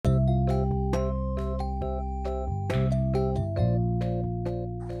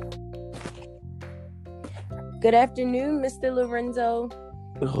Good afternoon, Mr. Lorenzo.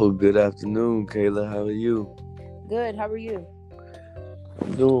 Oh, good afternoon, Kayla. How are you? Good. How are you?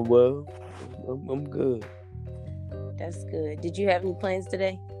 I'm doing well. I'm good. That's good. Did you have any plans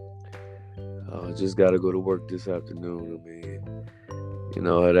today? I just got to go to work this afternoon. I mean, you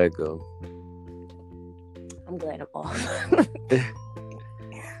know how that go. I'm glad I'm off.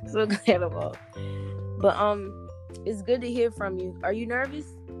 So glad I'm off. But it's good to hear from you. Are you nervous?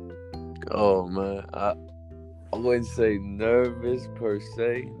 Oh man, I wouldn't say nervous per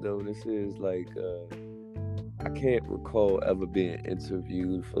se. No, this is like I can't recall ever being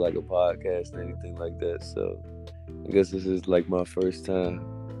interviewed for like a podcast or anything like that. So I guess this is like my first time.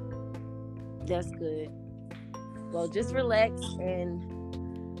 That's good. Well, just relax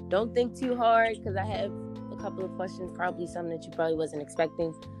and don't think too hard because I have a couple of questions, probably something that you probably wasn't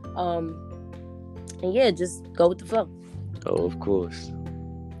expecting. And yeah, just go with the flow. Oh, of course.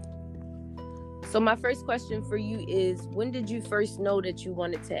 So my first question for you is, when did you first know that you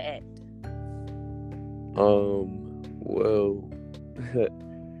wanted to act? Well,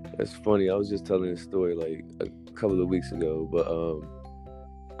 that's funny. I was just telling a story like a couple of weeks ago, but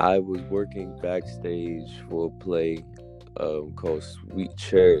I was working backstage for a play called Sweet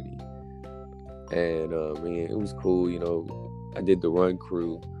Charity, and it was cool. You know, I did the run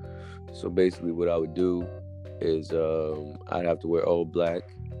crew. So basically, what I would do is I'd have to wear all black,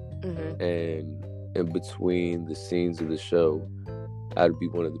 and in between the scenes of the show, I'd be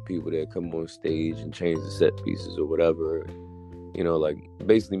one of the people that come on stage and change the set pieces or whatever. You know, like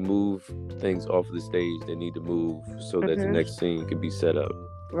basically move things off of the stage that need to move so that the next scene can be set up.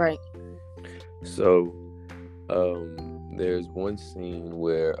 Right. So there's one scene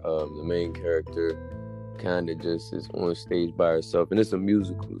where the main character kind of just is on stage by herself, and it's a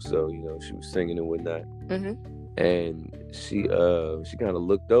musical, so you know she was singing and whatnot. And she kind of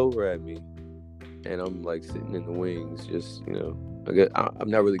looked over at me, and I'm like sitting in the wings, just I'm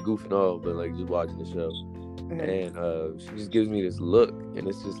not really goofing off, but like just watching the show. And she just gives me this look, and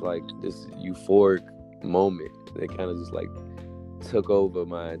it's just like this euphoric moment that kind of just like took over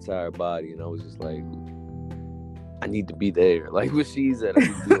my entire body, and I was just like, I need to be there, like where she's at. I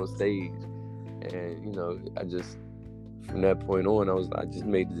need to be on stage. And you know, from that point on, I just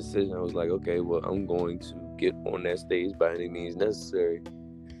made the decision. I was like, okay, well, I'm going to get on that stage by any means necessary.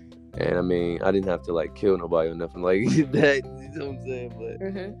 And I mean, I didn't have to like kill nobody or nothing like that. You know what I'm saying? But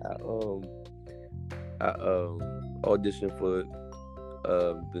I auditioned for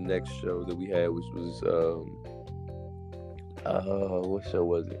the next show that we had, which was what show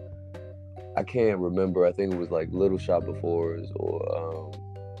was it? I can't remember. I think it was like Little Shop of Horrors or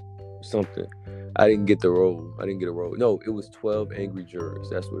something. I didn't get a role. No, it was 12 Angry Jurors.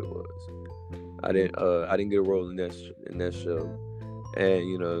 That's what it was. I didn't get a role in that show, and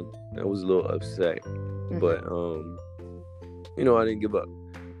you know, I was a little upset. But you know, I didn't give up.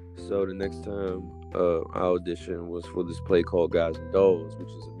 So the next time I auditioned was for this play called Guys and Dolls, which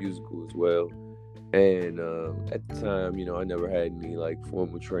is a musical as well. And at the time, you know, I never had any like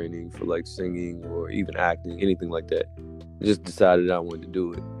formal training for like singing or even acting, anything like that. I just decided I wanted to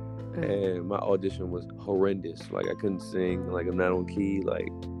do it. And my audition was horrendous. Like I couldn't sing. Like I'm not on key. Like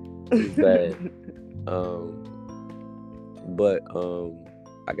it was bad. But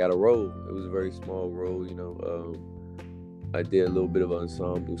I got a role. It was a very small role. You know, I did a little bit of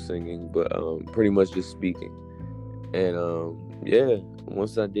ensemble singing, but pretty much just speaking. And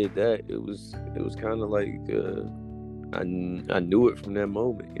once I did that, it was kind of like I knew it from that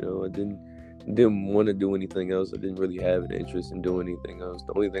moment. You know, I didn't want to do anything else. I didn't really have an interest in doing anything else.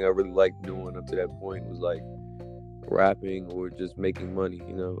 The only thing I really liked doing up to that point was like rapping or just making money,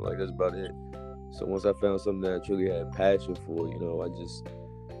 you know, like that's about it. So once I found something that I truly had passion for, you know, I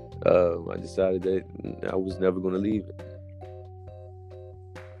decided that I was never going to leave it.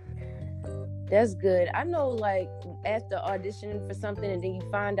 That's good. I know, like, after auditioning for something and then you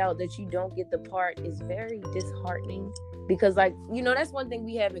find out that you don't get the part is very disheartening because, like, you know, that's one thing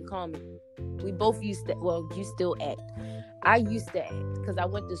we have in common. We both you still act. I used to act because I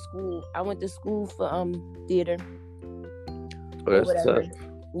went to school for theater. Oh, that's tough.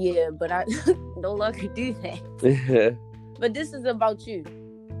 Yeah, but I no longer do that. But this is about you,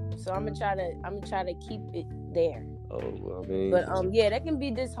 so I'm gonna try to keep it there. Oh, I mean, but that can be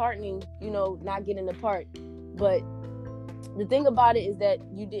disheartening, you know, not getting the part. But the thing about it is that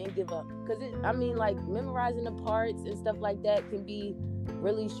you didn't give up, because like memorizing the parts and stuff like that can be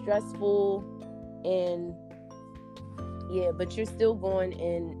really stressful, and but you're still going,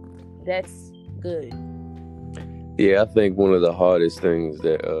 and that's good. Yeah, I think one of the hardest things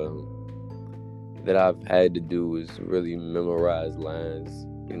that I've had to do is really memorize lines.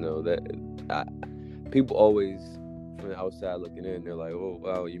 You know, that people always from the outside looking in, they're like, "Oh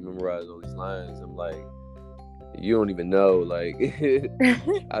wow, you memorized all these lines." I'm like, you don't even know. Like,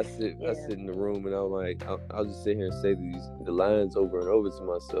 I sit in the room and I'm like, I'll just sit here and say the lines over and over to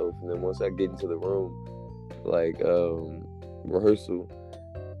myself, and then once I get into the room, like rehearsal,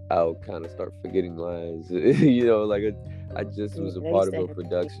 I'll kind of start forgetting lines. You know, like I just was a part of a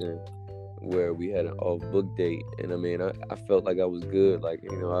production where we had an off book date, and I mean, I felt like I was good. Like,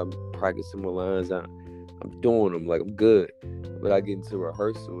 you know, I'm practicing my lines. I'm doing them, like I'm good. But I get into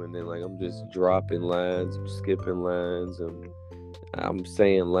rehearsal, and then like I'm just dropping lines, I'm skipping lines, I'm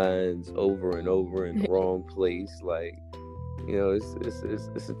saying lines over and over in the wrong place. Like, you know, it's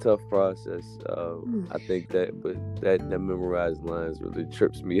a tough process. I think that memorized lines really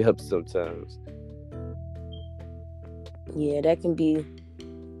trips me up sometimes. Yeah, that can be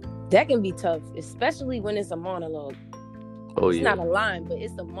tough, especially when it's a monologue. It's not a line, but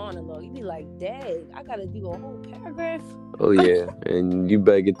it's a monologue. You be like, dang, I gotta do a whole paragraph. Oh yeah, and you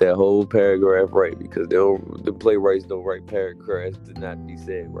better get that whole paragraph right, because the playwrights don't write paragraphs to not be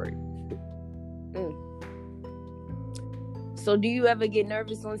said right. So do you ever get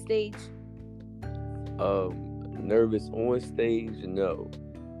nervous on stage? Nervous on stage? No.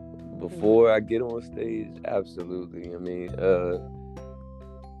 Before I get on stage, absolutely. I mean,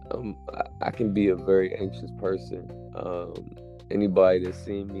 I can be a very anxious person. Anybody that's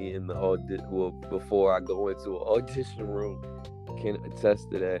seen me in the before I go into an audition room can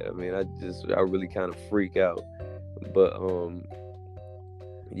attest to that. I mean, I really kind of freak out. But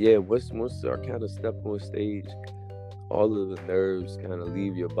yeah, once I kind of step on stage, all of the nerves kind of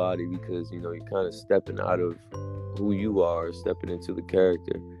leave your body, because you know you're kind of stepping out of who you are, stepping into the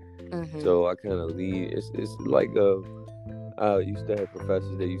character. So I kind of leave. It's like I used to have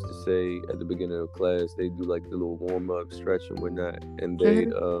professors that used to say at the beginning of class, they do like the little warm up, stretch and whatnot, and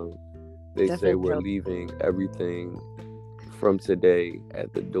they say we're leaving everything from today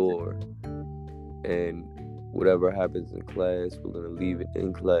at the door, and whatever happens in class, we're gonna leave it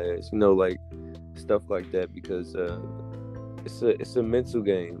in class. You know, like stuff like that, because it's a mental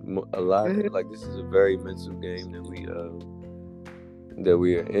game. A lot of, like, this is a very mental game that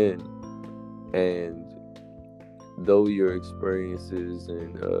we are in, and though your experiences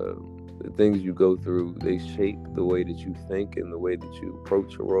and the things you go through, they shape the way that you think and the way that you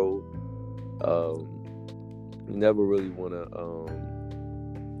approach a role. You never really want to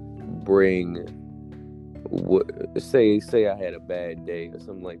bring what say I had a bad day or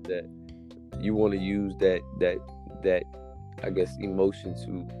something like that. You want to use that I guess emotion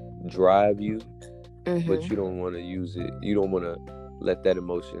to drive you, but you don't want to use it. You don't want to let that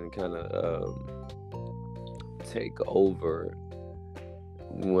emotion kind of take over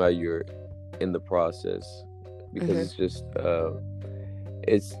while you're in the process, because it's just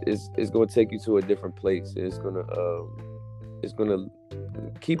it's going to take you to a different place. It's going to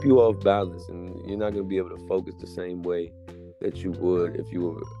keep you off balance, and you're not going to be able to focus the same way that you would if you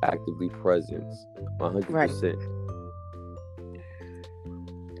were actively present 100%. Right.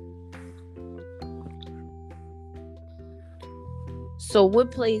 So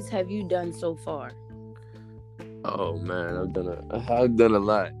what plays have you done so far? Oh man, I've done a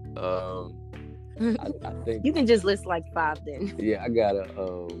lot. I think you can just list like 5 then. Yeah, I got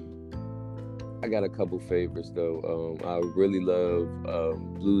a couple favorites though. I really love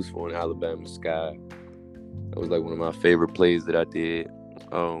Blues for an Alabama Sky. That was like one of my favorite plays that I did.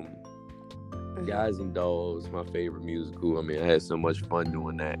 Guys and Dolls, my favorite musical. I mean, I had so much fun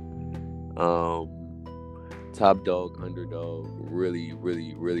doing that. Top Dog, Underdog, really,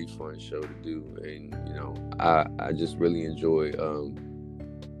 really, really fun show to do, and you know, I just really enjoy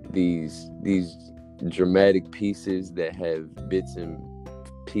these dramatic pieces that have bits and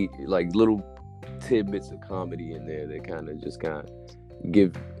like little tidbits of comedy in there that kind of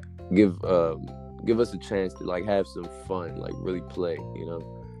give us a chance to like have some fun, like really play, you know.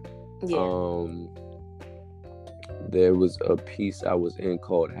 There was a piece I was in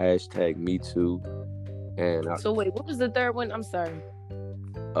called #MeToo. And so wait, what was the third one? I'm sorry.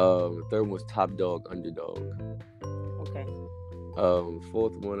 The third one was Top Dog, Underdog. Okay.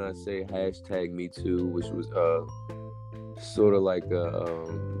 Fourth one, I'd say #MeToo, which was sort of like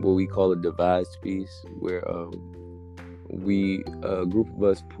what we call a devised piece, where a group of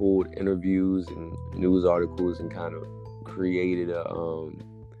us pulled interviews and news articles and kind of created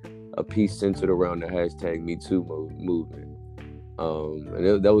a piece centered around the #MeToo movement.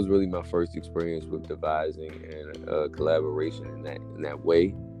 And that was really my first experience with devising and collaboration in that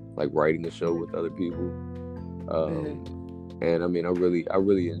way, like writing a show with other people. And I mean, I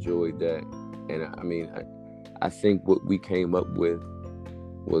really enjoyed that. And I mean, I think what we came up with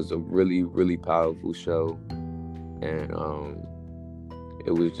was a really, really powerful show, and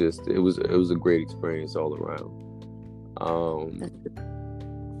it was a great experience all around.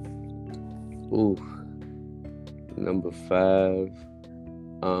 Number 5,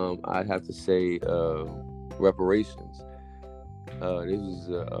 I'd have to say Reparations. This was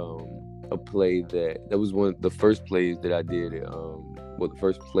a play that was one of the first plays that I did at the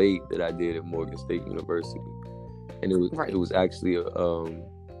first play that I did at Morgan State University, and it was actually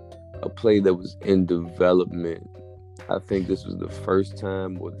a play that was in development. I think this was the first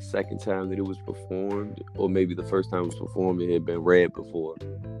time or the second time that it was performed, or maybe the first time it was performed, it had been read before.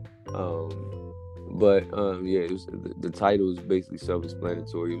 It was, the title is basically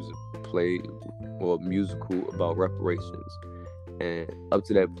self-explanatory. It was a play or a musical about reparations. And up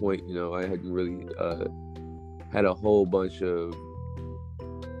to that point, I hadn't really had a whole bunch of,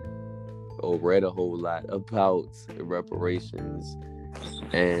 or read a whole lot about reparations.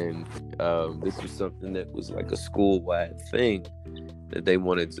 And this was something that was like a school-wide thing that they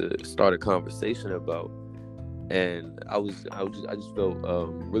wanted to start a conversation about. And I just felt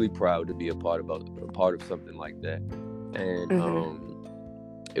really proud to be a part of something like that. And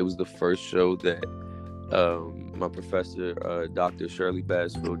it was the first show that my professor, Dr. Shirley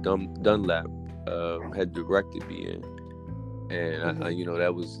Basfield Dunlap, had directed me in, and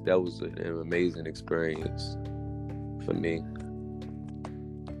that was an amazing experience for me.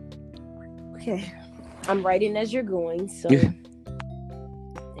 Okay, I'm writing as you're going, so take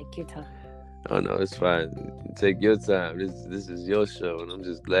your time. Oh no, it's fine. Take your time. This is your show, and I'm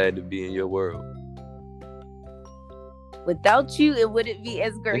just glad to be in your world. Without you, it wouldn't be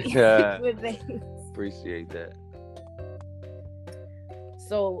as great. Appreciate that.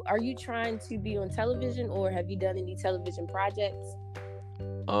 So, are you trying to be on television, or have you done any television projects?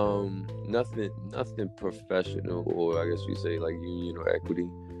 Nothing professional, or I guess you say like union or equity.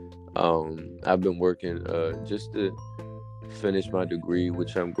 I've been working just to finish my degree,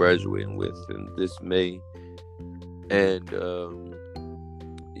 which I'm graduating with in this May, and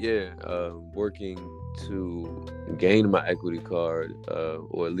working to gain my equity card,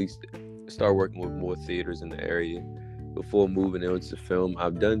 or at least start working with more theaters in the area before moving into film.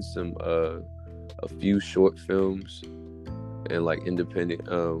 I've done some a few short films and like independent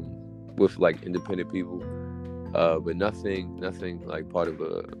with like independent people, but nothing like part of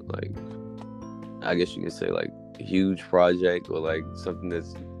a, like, I guess you can say like a huge project, or like something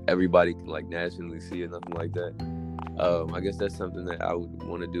that's everybody can like nationally see, or nothing like that. I guess that's something that I would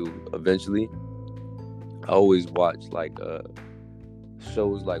want to do eventually. I always watch like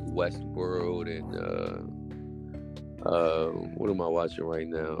shows like Westworld and what am I watching right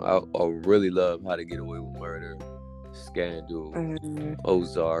now? I really love How to Get Away with Murder, Scandal,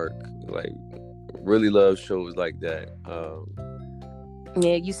 Ozark. Like, really love shows like that.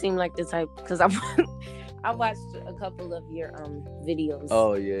 Yeah, you seem like the type, because I watched a couple of your videos.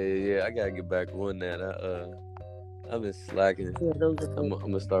 Oh yeah. I gotta get back on that. I've been slacking. Yeah, those are cool. I'm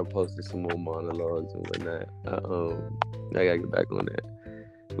gonna start posting some more monologues and whatnot. I gotta get back on that.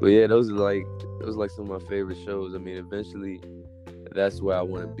 But yeah, those are like some of my favorite shows. I mean, eventually, that's where I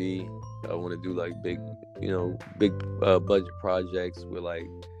want to be. I want to do like big budget projects where, like,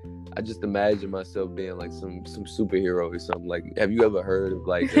 I just imagine myself being like some superhero or something. Like, have you ever heard of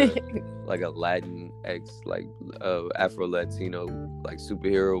like like a Latin Afro Latino like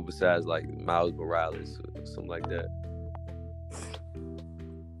superhero besides like Miles Morales or something like that?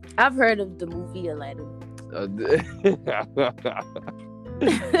 I've heard of the movie Aladdin.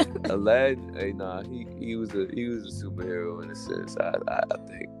 Aladdin, he was a superhero in a sense. I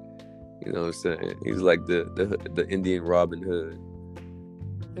think, you know what I'm saying. He's like the Indian Robin Hood.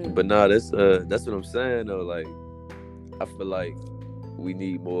 But that's what I'm saying though. Like, I feel like we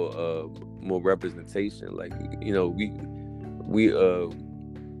need more representation. Like,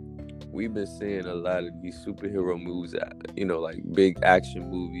 we've been seeing a lot of these superhero movies, like big action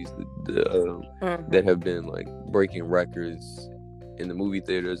movies that have been like breaking records in the movie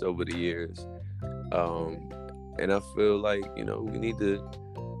theaters over the years. And I feel like, we need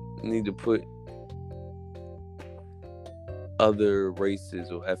to put other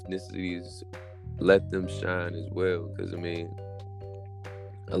races or ethnicities, let them shine as well. Because, I mean,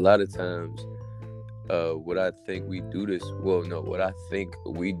 a lot of times, what I think we do this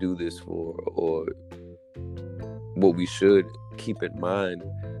for, or what we should keep in mind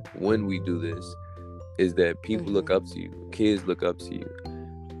when we do this, is that people look up to you, kids look up to you,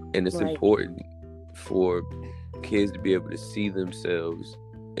 and it's important for kids to be able to see themselves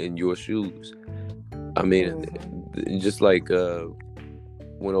in your shoes. I mean, just like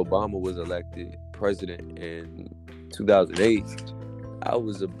when Obama was elected president in 2008, I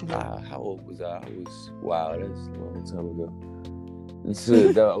was how old was I? Wow, that's a long time ago. So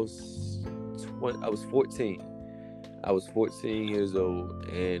I was 14. I was 14 years old,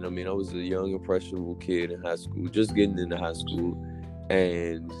 and I mean, I was a young, impressionable kid in high school, just getting into high school,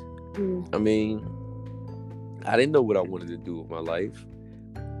 and I mean, I didn't know what I wanted to do with my life,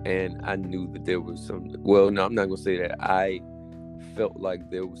 and I knew that there was some. Well, no, I'm not gonna say that. I felt like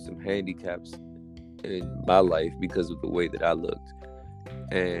there was some handicaps in my life because of the way that I looked,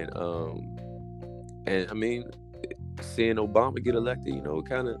 and I mean, seeing Obama get elected, you know, it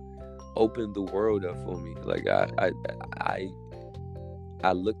kind of opened the world up for me. Like I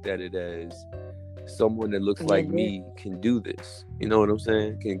looked at it as someone that looks like me can do this. You know what I'm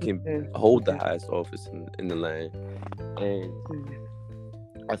saying? Can hold the highest office in the land, and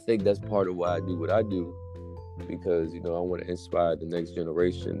I think that's part of why I do what I do, because, you know, I want to inspire the next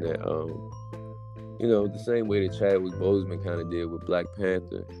generation that you know, the same way that Chadwick Boseman kind of did with Black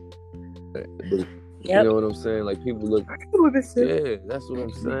Panther. But, you know what I'm saying? Like, people look. Yeah, that's what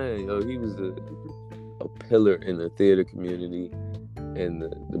I'm saying. Yo, he was a pillar in the theater community and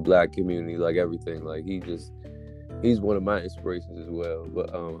the Black community, like everything. Like, he's one of my inspirations as well.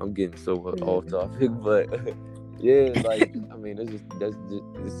 But I'm getting so off topic. But yeah, like, I mean,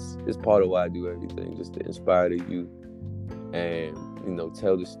 it's part of why I do everything, just to inspire the youth and, you know,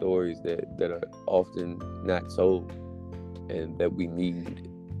 tell the stories that are often not told and that we need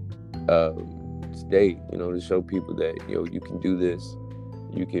today, you know, to show people that, you know, you can do this,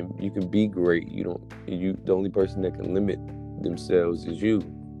 you can be great. The only person that can limit themselves is you.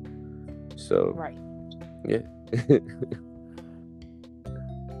 So right. Yeah.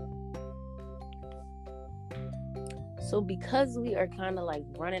 So because we are kind of like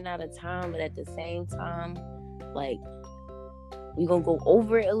running out of time, but at the same time, like, we're gonna go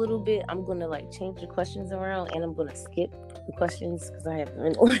over it a little bit. I'm gonna like change the questions around, and I'm gonna skip the questions because I have them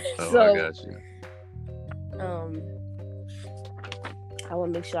in order. I got you. I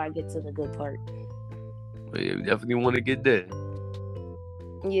want to make sure I get to the good part. But yeah, we definitely want to get there.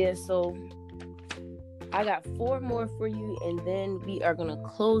 Yeah, so I got 4 more for you, and then we are gonna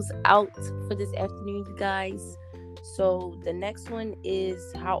close out for this afternoon, you guys. So the next one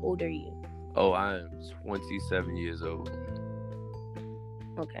is, how old are you? Oh, I am 27 years old.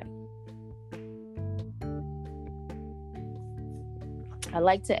 Okay. I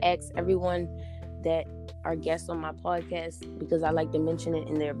like to ask everyone that are guests on my podcast, because I like to mention it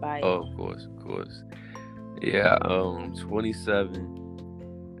in their bio. Oh, of course. Yeah,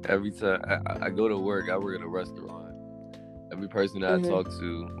 27. Every time I go to work, I work at a restaurant. Every person that I talk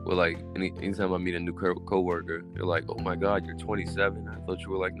to, well, like, anytime I meet a new co-worker, they're like, "Oh my God, you're 27. I thought you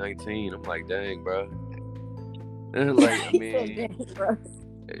were like 19." I'm like, "Dang, bro." And like, I mean,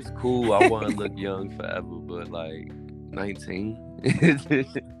 it's cool. I want to look young forever, but like 19.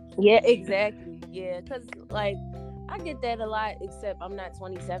 Yeah, exactly. Yeah, because like, I get that a lot, except I'm not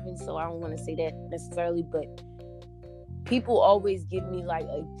 27, so I don't want to say that necessarily. But people always give me like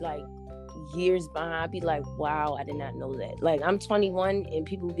years behind. I'd be like, wow, I did not know that. Like, I'm 21, and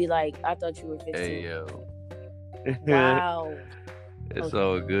people be like, I thought you were 15. Hey, yo. Wow. It's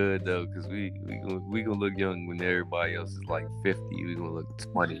all good though, because we gonna look young when everybody else is like 50. We gonna look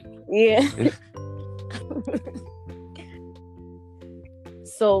 20. Yeah.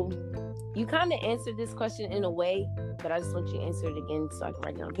 So you kind of answered this question in a way, but I just want you to answer it again so I can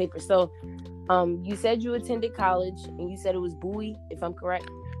write it on paper. So you said you attended college, and you said it was Bowie, if I'm correct.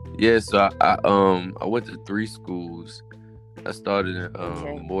 Yeah, so I went to 3 schools. I started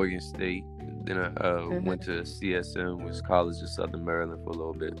in Morgan State. Then I went to CSM, which is College of Southern Maryland, for a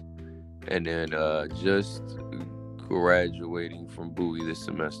little bit. And then just graduating from Bowie this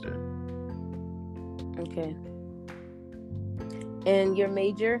semester. Okay. And your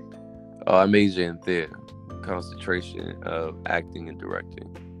major? Oh, I major in theater. Concentration of acting and directing.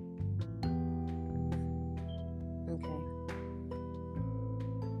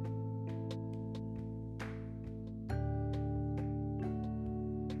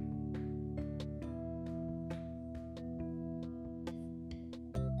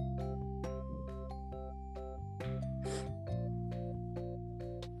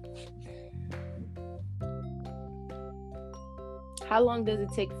 How long does it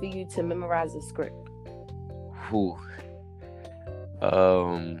take for you to memorize a script?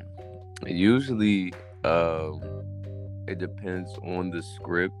 Usually, it depends on the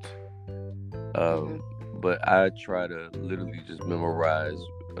script. But I try to literally just memorize,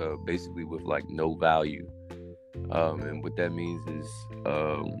 basically with like no value. And what that means is,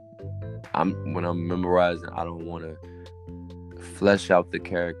 when I'm memorizing, I don't want to flesh out the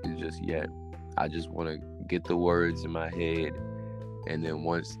character just yet. I just want to get the words in my head and then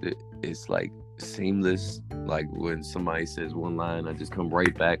once it's like seamless, like when somebody says one line, I just come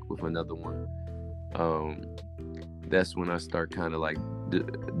right back with another one. That's when I start kind of like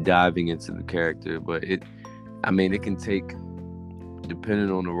diving into the character. But it can take,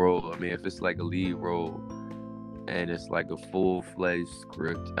 depending on the role. I mean, if it's like a lead role and it's like a full-fledged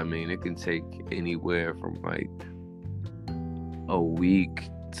script, I mean, it can take anywhere from like a week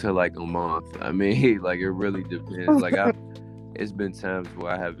to like a month. I mean, like, it really depends. Like, it's been times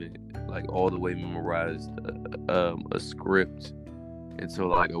where I haven't like all the way memorized a script until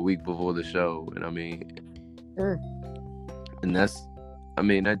like a week before the show. And I mean, and that's, I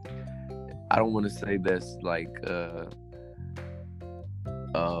mean, I don't want to say that's like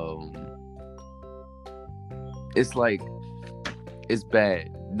it's like, it's bad.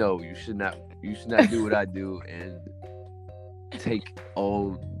 No, you should not do what I do and take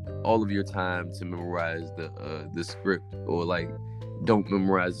all of your time to memorize the script, or like don't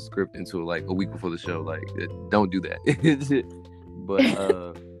memorize the script until like a week before the show. Like, don't do that. But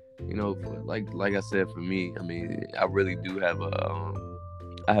you know, like I said, for me, I mean, I really do have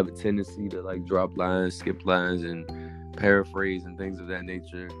I have a tendency to like drop lines, skip lines, and paraphrase and things of that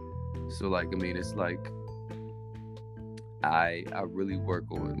nature. So like, I mean, it's like I really work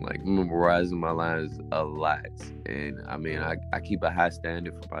on like memorizing my lines a lot, and I mean, I keep a high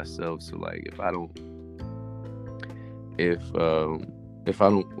standard for myself. So like, if I don't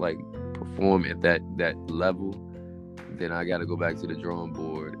like perform at that level, then I got to go back to the drawing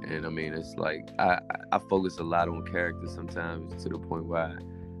board. And I mean, it's like I focus a lot on character sometimes, to the point where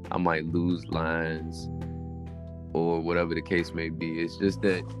I might lose lines or whatever the case may be. It's just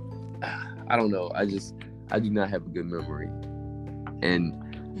that I don't know. I do not have a good memory, and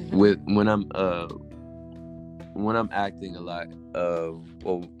when I'm acting a lot,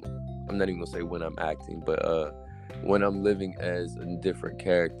 well, I'm not even gonna say when I'm acting, but when I'm living as a different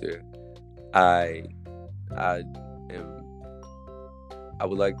character, I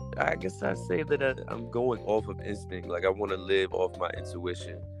guess I say that I'm going off of instinct. Like, I want to live off my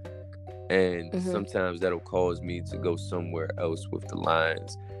intuition, and sometimes that'll cause me to go somewhere else with the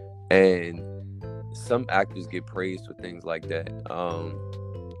lines. And some actors get praised for things like that.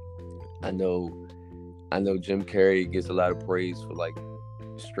 I know Jim Carrey gets a lot of praise for like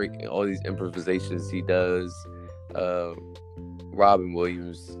straight all these improvisations he does. Robin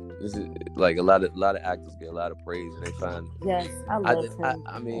Williams, this is like a lot of actors get a lot of praise, and they find, yes, I love him.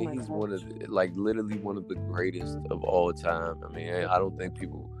 I mean, he's one of like literally one of the greatest of all time. I mean, I don't think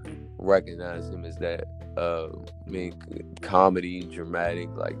people recognize him as that. I mean, comedy, dramatic,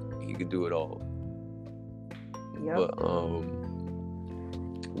 like he could do it all. Yep.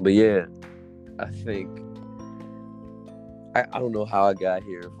 But yeah, I think I don't know how I got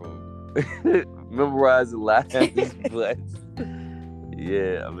here from memorizing lines, but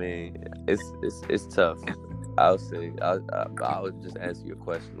yeah, I mean, it's tough. I'll say I'll just ask you a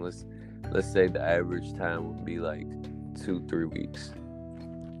question. Let's say the average time would be like 2-3 weeks.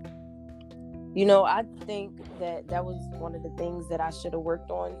 You know, I think that was one of the things that I should have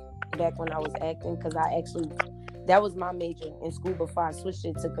worked on back when I was acting, because that was my major in school before I switched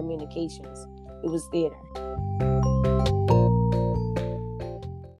it to communications. It was theater.